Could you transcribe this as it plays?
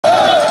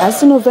As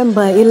the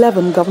November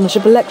 11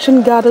 governorship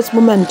election gathers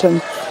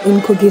momentum in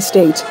Kogi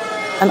State,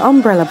 an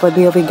umbrella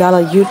body of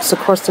Igala youths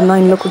across the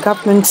 9 local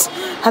governments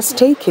has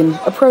taken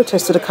a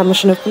protest to the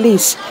Commissioner of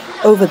Police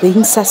over the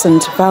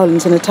incessant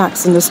violence and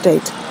attacks in the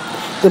state.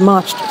 They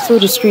marched through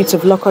the streets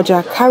of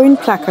Lokoja carrying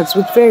placards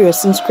with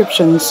various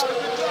inscriptions.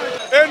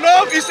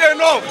 Enough is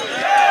enough!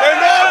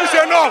 Enough is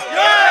enough!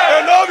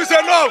 Enough is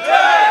enough!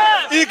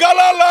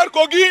 Igala land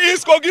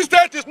Kogi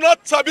State is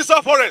not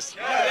Sabisa Forest.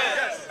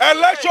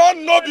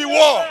 Election no be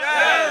war.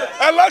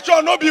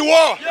 Election no be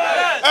war.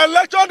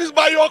 Election is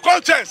by your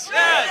conscience.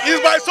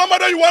 It's by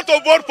somebody you want to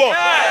vote for.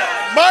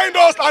 Mind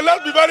us and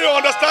let's be very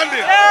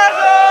understanding.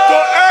 To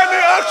any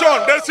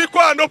action, there's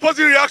equal and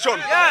opposite reaction.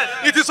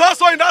 It is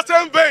also in that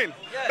same vein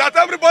that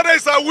everybody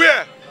is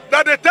aware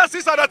that the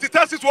thesis and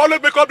antitesis will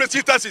always make up the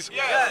synthesis.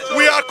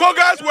 We are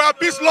Kogas, we are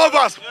peace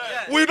lovers.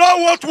 We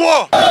don't want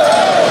war.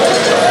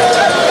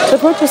 The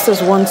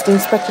protesters want the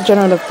Inspector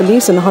General of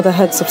Police and other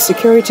heads of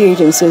security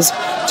agencies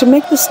to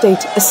make the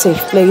state a safe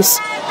place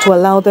to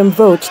allow them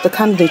vote the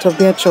candidate of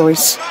their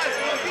choice.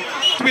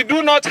 We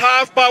do not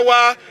have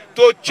power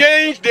to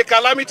change the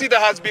calamity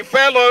that has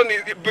befell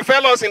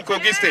us in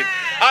Kogi State.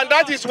 And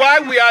that is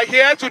why we are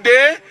here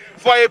today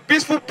for a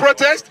peaceful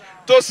protest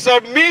to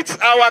submit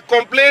our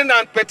complaint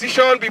and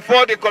petition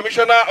before the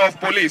Commissioner of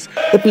Police.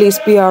 The police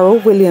PRO,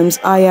 Williams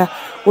Aya,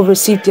 will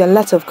receive their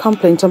letter of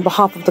complaint on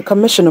behalf of the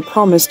Commissioner,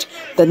 promised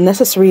that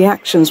necessary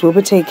actions will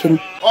be taken.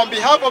 On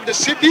behalf of the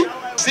CP,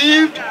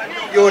 received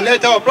your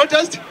letter of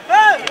protest,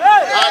 and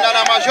that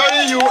I'm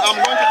assuring you I'm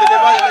going to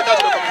deliver the letter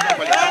to the Commissioner of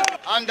Police.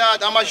 And that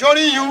I'm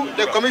assuring you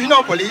the Commissioner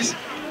of Police,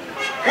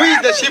 who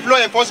is the chief law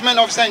enforcement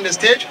officer in the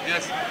state,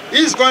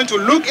 is going to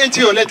look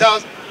into your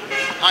letters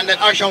and then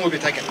action will be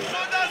taken.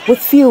 With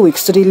few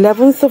weeks to the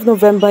 11th of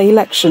November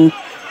election,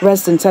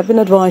 residents have been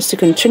advised to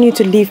continue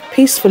to live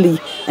peacefully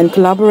and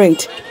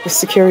collaborate with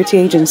security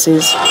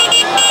agencies.